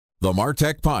The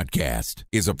MarTech Podcast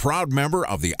is a proud member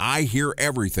of the I Hear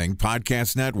Everything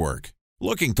Podcast Network.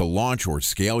 Looking to launch or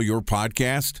scale your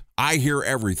podcast? I Hear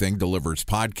Everything delivers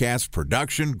podcast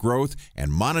production, growth,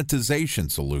 and monetization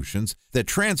solutions that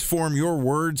transform your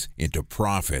words into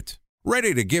profit.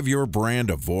 Ready to give your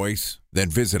brand a voice? Then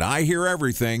visit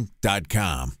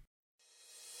iheareverything.com.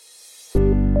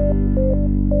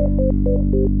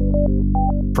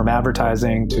 From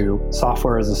advertising to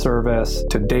software as a service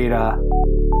to data.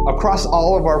 Across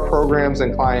all of our programs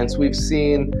and clients, we've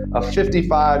seen a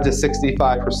 55 to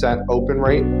 65% open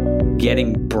rate.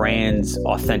 Getting brands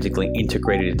authentically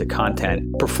integrated into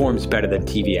content performs better than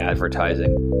TV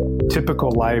advertising.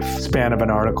 Typical lifespan of an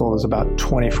article is about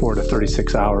 24 to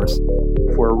 36 hours.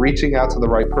 If we're reaching out to the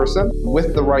right person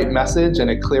with the right message and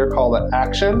a clear call to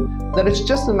action, then it's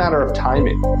just a matter of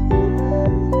timing.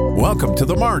 Welcome to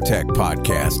the MarTech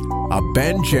Podcast, a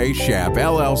Ben J. Schaap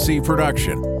LLC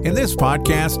production. In this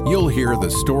podcast, you'll hear the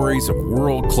stories of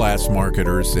world-class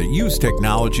marketers that use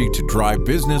technology to drive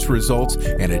business results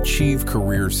and achieve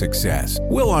career success.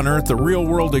 We'll unearth the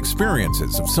real-world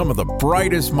experiences of some of the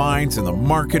brightest minds in the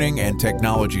marketing and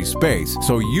technology space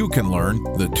so you can learn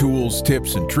the tools,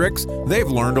 tips, and tricks they've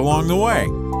learned along the way.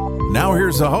 Now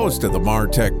here's the host of the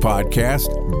MarTech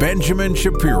Podcast, Benjamin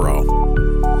Shapiro.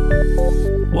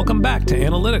 Welcome back to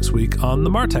Analytics Week on the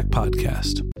MarTech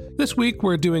Podcast. This week,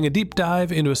 we're doing a deep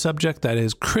dive into a subject that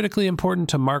is critically important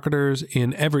to marketers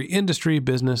in every industry,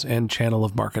 business, and channel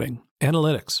of marketing: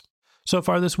 analytics. So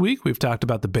far this week, we've talked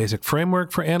about the basic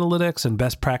framework for analytics and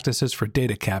best practices for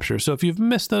data capture. So if you've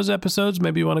missed those episodes,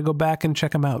 maybe you want to go back and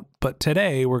check them out. But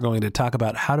today, we're going to talk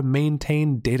about how to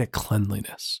maintain data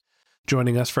cleanliness.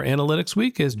 Joining us for Analytics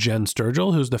Week is Jenn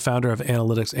Sturgill, who's the founder of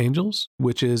Analytics Angels,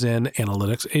 which is an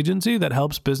analytics agency that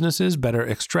helps businesses better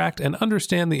extract and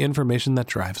understand the information that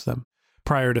drives them.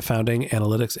 Prior to founding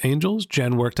Analytics Angels,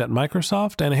 Jenn worked at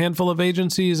Microsoft and a handful of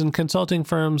agencies and consulting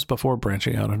firms before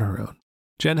branching out on her own.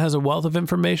 Jenn has a wealth of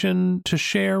information to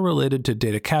share related to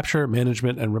data capture,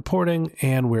 management, and reporting,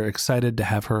 and we're excited to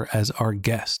have her as our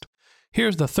guest.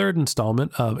 Here's the third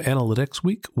installment of Analytics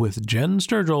Week with Jenn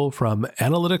Sturgill from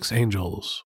Analytics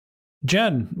Angels.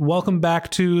 Jenn, welcome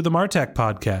back to the MarTech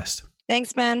Podcast.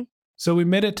 Thanks, Ben. So we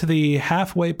made it to the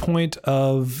halfway point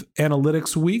of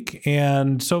Analytics Week,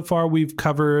 and so far we've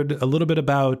covered a little bit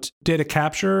about data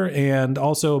capture and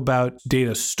also about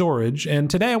data storage. And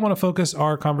today I want to focus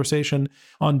our conversation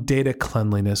on data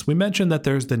cleanliness. We mentioned that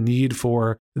there's the need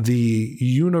for the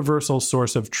universal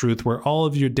source of truth where all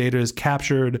of your data is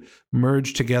captured,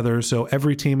 merged together, so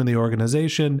every team in the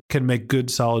organization can make good,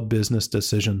 solid business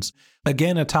decisions.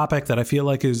 Again, a topic that I feel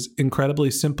like is incredibly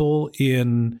simple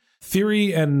in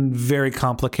theory and very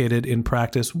complicated in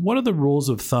practice. What are the rules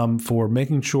of thumb for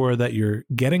making sure that you're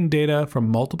getting data from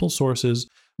multiple sources,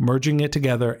 merging it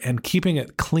together, and keeping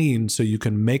it clean so you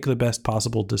can make the best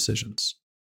possible decisions?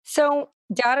 So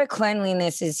data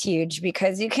cleanliness is huge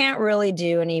because you can't really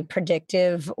do any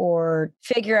predictive or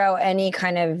figure out any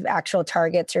kind of actual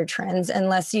targets or trends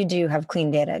unless you do have clean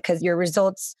data, because your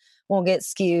results will get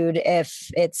skewed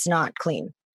if it's not clean.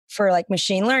 For like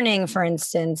machine learning, for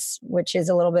instance, which is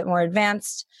a little bit more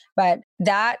advanced, but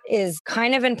that is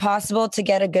kind of impossible to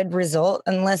get a good result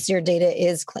unless your data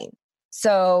is clean.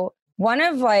 So one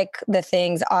of like the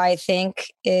things I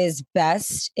think is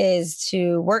best is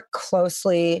to work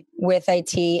closely with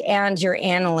IT and your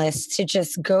analysts to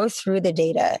just go through the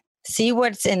data, see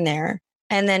what's in there.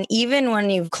 And then even when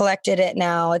you've collected it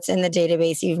now, it's in the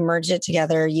database, you've merged it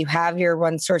together, you have your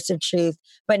one source of truth,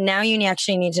 but now you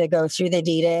actually need to go through the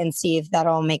data and see if that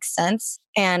all makes sense.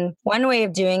 And one way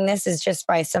of doing this is just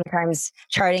by sometimes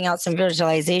charting out some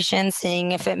visualizations,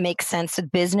 seeing if it makes sense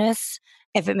with business,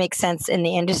 if it makes sense in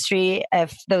the industry,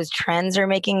 if those trends are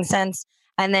making sense.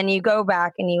 And then you go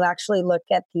back and you actually look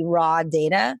at the raw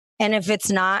data. And if it's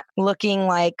not looking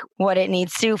like what it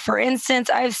needs to, for instance,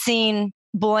 I've seen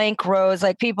blank rows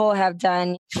like people have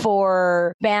done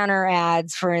for banner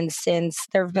ads, for instance.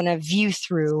 There have been a view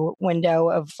through window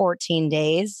of 14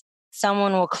 days.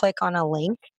 Someone will click on a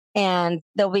link and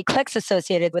there'll be clicks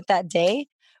associated with that day,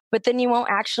 but then you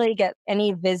won't actually get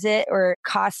any visit or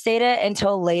cost data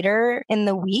until later in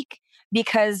the week,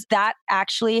 because that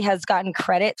actually has gotten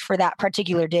credit for that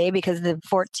particular day because of the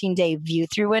 14-day view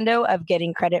through window of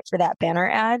getting credit for that banner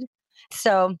ad.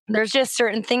 So there's just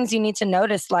certain things you need to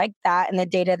notice like that in the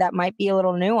data that might be a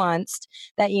little nuanced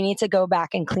that you need to go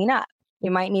back and clean up.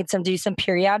 You might need to do some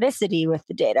periodicity with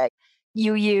the data.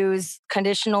 You use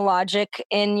conditional logic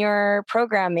in your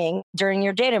programming during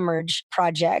your data merge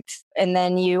project. And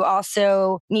then you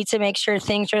also need to make sure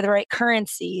things are the right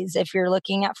currencies if you're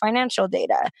looking at financial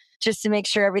data, just to make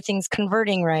sure everything's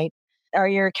converting right. Are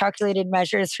your calculated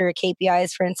measures for your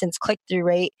KPIs, for instance, click-through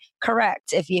rate,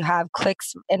 correct? If you have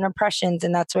clicks and impressions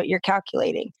and that's what you're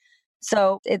calculating.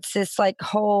 So it's this like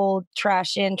whole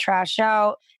trash in, trash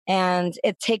out. And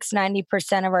it takes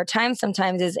 90% of our time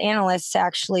sometimes as analysts to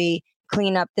actually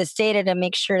clean up this data to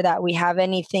make sure that we have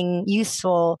anything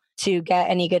useful to get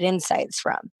any good insights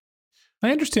from.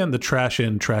 I understand the trash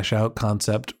in, trash out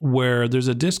concept. Where there's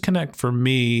a disconnect for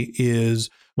me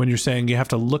is when you're saying you have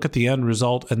to look at the end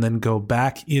result and then go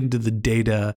back into the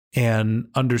data and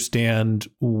understand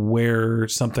where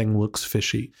something looks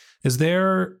fishy. Is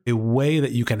there a way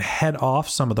that you can head off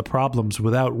some of the problems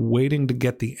without waiting to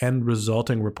get the end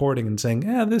resulting reporting and saying,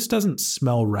 this doesn't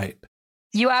smell right?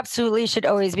 You absolutely should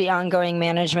always be ongoing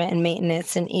management and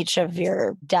maintenance in each of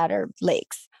your data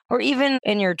lakes. Or even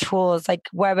in your tools like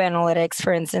web analytics,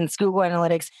 for instance, Google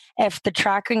Analytics, if the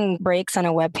tracking breaks on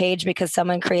a web page because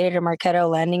someone created a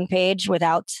Marketo landing page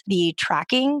without the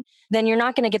tracking, then you're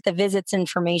not going to get the visits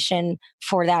information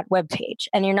for that web page.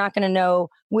 And you're not going to know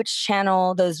which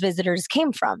channel those visitors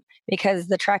came from because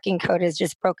the tracking code is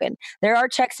just broken. There are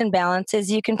checks and balances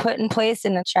you can put in place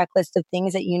in a checklist of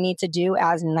things that you need to do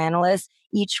as an analyst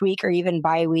each week or even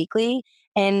bi-weekly,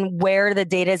 and where the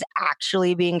data is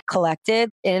actually being collected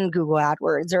in Google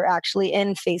AdWords or actually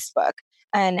in Facebook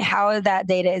and how that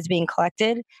data is being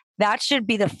collected. That should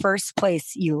be the first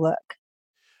place you look.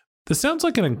 This sounds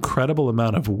like an incredible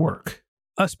amount of work.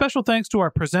 A special thanks to our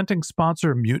presenting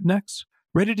sponsor, Mutinex.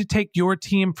 Ready to take your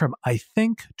team from I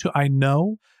think to I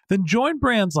know? Then join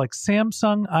brands like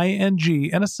Samsung,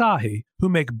 ING, and Asahi who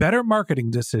make better marketing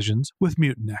decisions with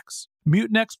Mutinex.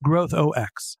 Mutinex Growth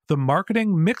OX, the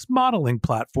marketing mix modeling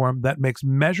platform that makes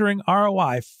measuring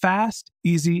ROI fast,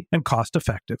 easy, and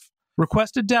cost-effective.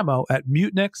 Request a demo at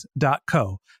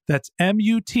mutinex.co. That's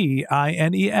MUTINEX.co.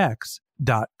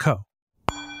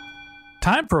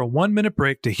 Time for a 1-minute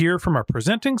break to hear from our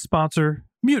presenting sponsor,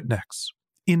 Mutinex.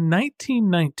 In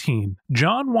 1919,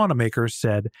 John Wanamaker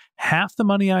said, "Half the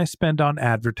money I spend on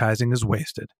advertising is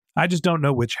wasted. I just don't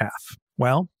know which half."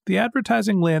 Well, the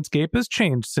advertising landscape has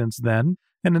changed since then,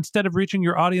 and instead of reaching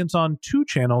your audience on 2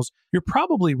 channels, you're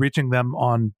probably reaching them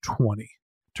on 20.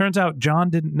 Turns out John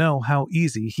didn't know how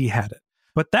easy he had it.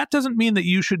 But that doesn't mean that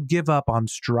you should give up on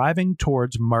striving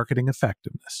towards marketing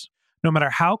effectiveness. No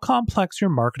matter how complex your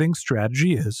marketing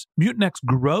strategy is, Mutinex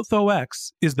Growth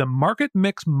OX is the market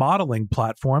mix modeling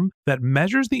platform that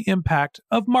measures the impact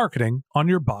of marketing on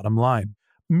your bottom line.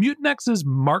 Mutinex's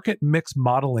market mix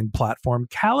modeling platform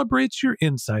calibrates your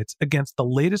insights against the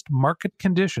latest market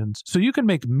conditions so you can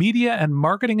make media and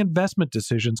marketing investment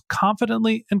decisions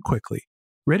confidently and quickly.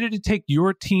 Ready to take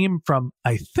your team from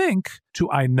I think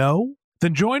to I know?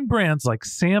 Then join brands like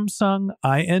Samsung,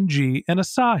 ING, and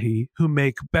Asahi who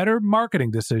make better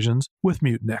marketing decisions with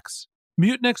Mutinex.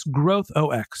 Mutinex Growth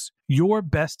OX. Your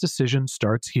best decision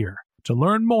starts here. To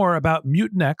learn more about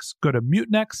Mutinex, go to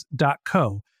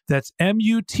mutinex.co. That's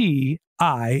MUTINEX.co.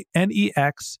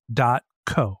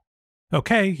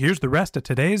 Okay, here's the rest of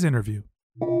today's interview.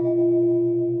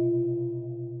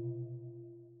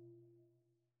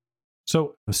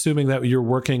 So, assuming that you're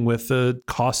working with a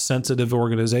cost-sensitive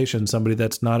organization, somebody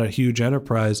that's not a huge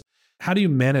enterprise, how do you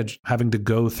manage having to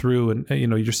go through and,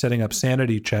 you're setting up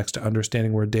sanity checks to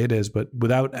understanding where data is, but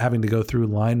without having to go through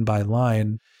line by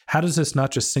line, how does this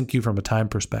not just sink you from a time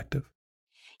perspective?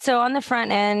 So on the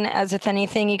front end, as with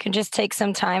anything, you can just take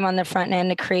some time on the front end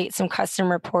to create some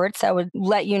custom reports that would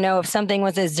let you know if something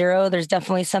was a 0, there's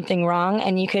definitely something wrong.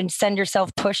 And you can send yourself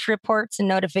push reports and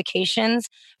notifications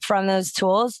from those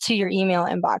tools to your email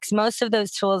inbox. Most of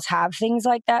those tools have things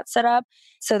like that set up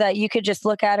so that you could just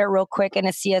look at it real quick in a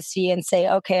CSV and say,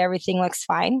 okay, everything looks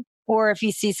fine. Or if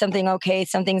you see something, okay,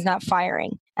 something's not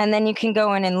firing. And then you can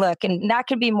go in and look. And that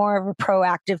could be more of a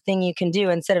proactive thing you can do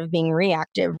instead of being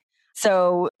reactive.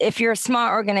 So if you're a small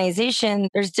organization,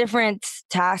 there's different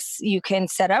tasks you can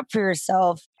set up for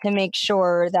yourself to make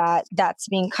sure that that's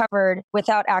being covered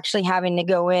without actually having to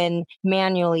go in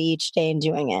manually each day and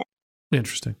doing it.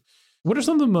 Interesting. What are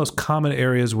some of the most common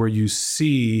areas where you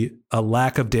see a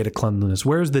lack of data cleanliness?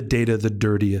 Where is the data the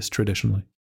dirtiest traditionally?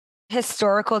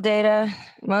 Historical data,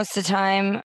 most of the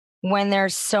time. When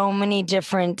there's so many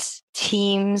different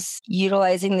teams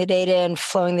utilizing the data and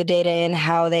flowing the data in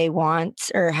how they want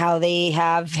or how they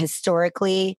have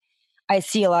historically, I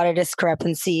see a lot of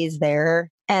discrepancies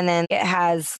there. And then it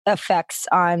has effects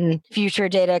on future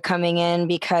data coming in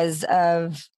because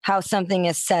of how something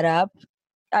is set up.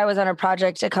 I was on a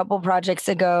project a couple projects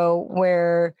ago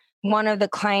where one of the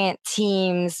client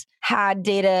teams had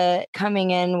data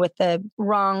coming in with the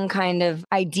wrong kind of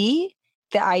ID.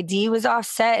 The ID was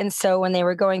offset. And so when they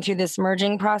were going through this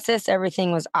merging process,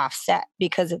 everything was offset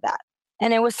because of that.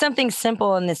 And it was something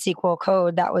simple in the SQL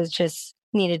code that was just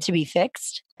needed to be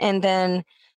fixed. And then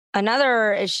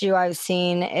another issue I've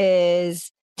seen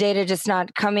is data just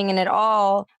not coming in at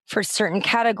all for certain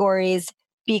categories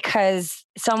because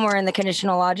somewhere in the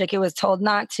conditional logic it was told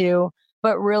not to,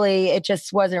 but really it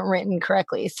just wasn't written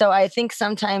correctly. So I think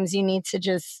sometimes you need to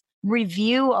just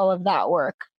review all of that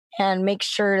work and make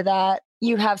sure that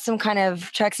you have some kind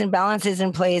of checks and balances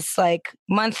in place, like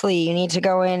monthly, you need to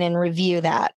go in and review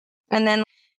that. And then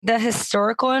the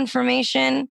historical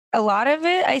information, a lot of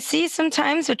it I see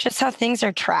sometimes with just how things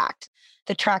are tracked.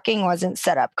 The tracking wasn't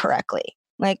set up correctly.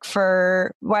 Like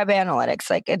for web analytics,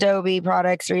 like Adobe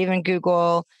products or even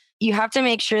Google, you have to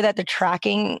make sure that the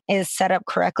tracking is set up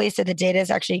correctly so the data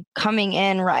is actually coming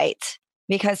in right,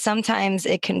 because sometimes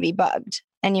it can be bugged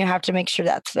and you have to make sure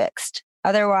that's fixed.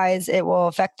 Otherwise, it will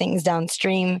affect things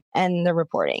downstream and the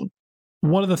reporting.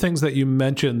 One of the things that you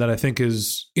mentioned that I think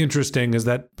is interesting is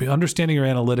that understanding your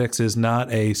analytics is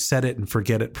not a set it and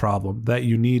forget it problem, that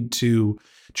you need to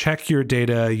check your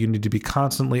data. You need to be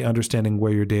constantly understanding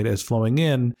where your data is flowing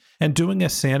in and doing a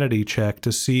sanity check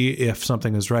to see if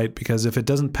something is right. Because if it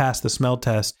doesn't pass the smell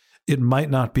test, it might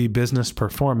not be business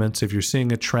performance. If you're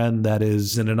seeing a trend that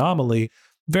is an anomaly,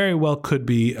 very well could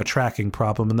be a tracking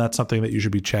problem, and that's something that you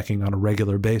should be checking on a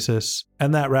regular basis.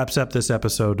 And that wraps up this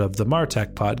episode of the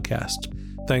MarTech Podcast.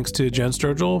 Thanks to Jenn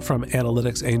Sturgill from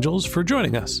Analytics Angels for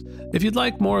joining us. If you'd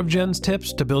like more of Jen's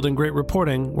tips to building great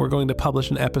reporting, we're going to publish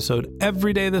an episode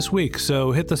every day this week,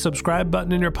 so hit the subscribe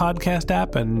button in your podcast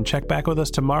app and check back with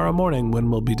us tomorrow morning when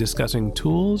we'll be discussing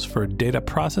tools for data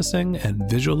processing and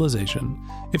visualization.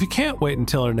 If you can't wait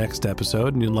until our next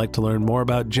episode and you'd like to learn more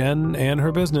about Jenn and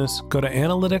her business, go to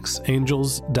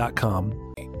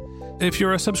analyticsangels.com. If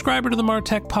you're a subscriber to the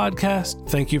MarTech Podcast,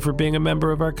 thank you for being a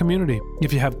member of our community.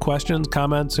 If you have questions,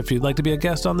 comments, if you'd like to be a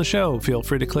guest on the show, feel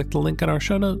free to click the link in our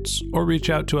show notes or reach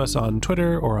out to us on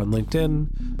Twitter or on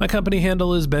LinkedIn. My company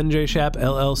handle is Ben J. Shap,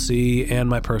 LLC, and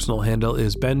my personal handle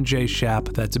is Ben J. Shap.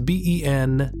 That's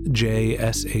BenJShap.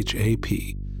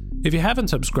 If you haven't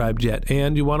subscribed yet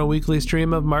and you want a weekly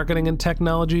stream of marketing and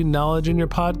technology knowledge in your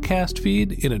podcast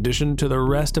feed, in addition to the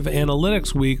rest of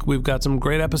Analytics Week, we've got some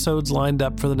great episodes lined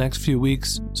up for the next few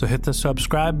weeks. So hit the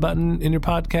subscribe button in your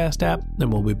podcast app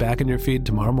and we'll be back in your feed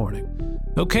tomorrow morning.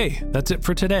 Okay, that's it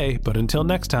for today. But until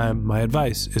next time, my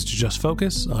advice is to just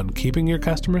focus on keeping your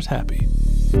customers happy.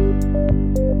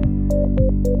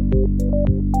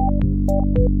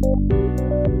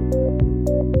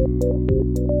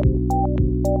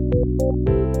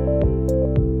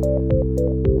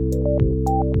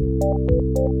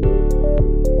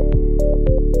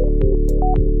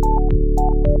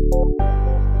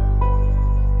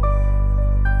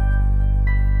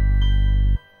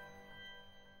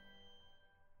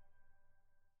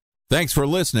 Thanks for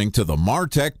listening to the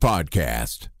MarTech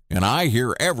Podcast, an I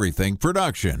Hear Everything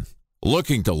production.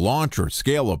 Looking to launch or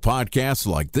scale a podcast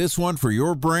like this one for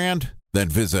your brand? Then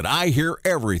visit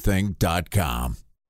iheareverything.com.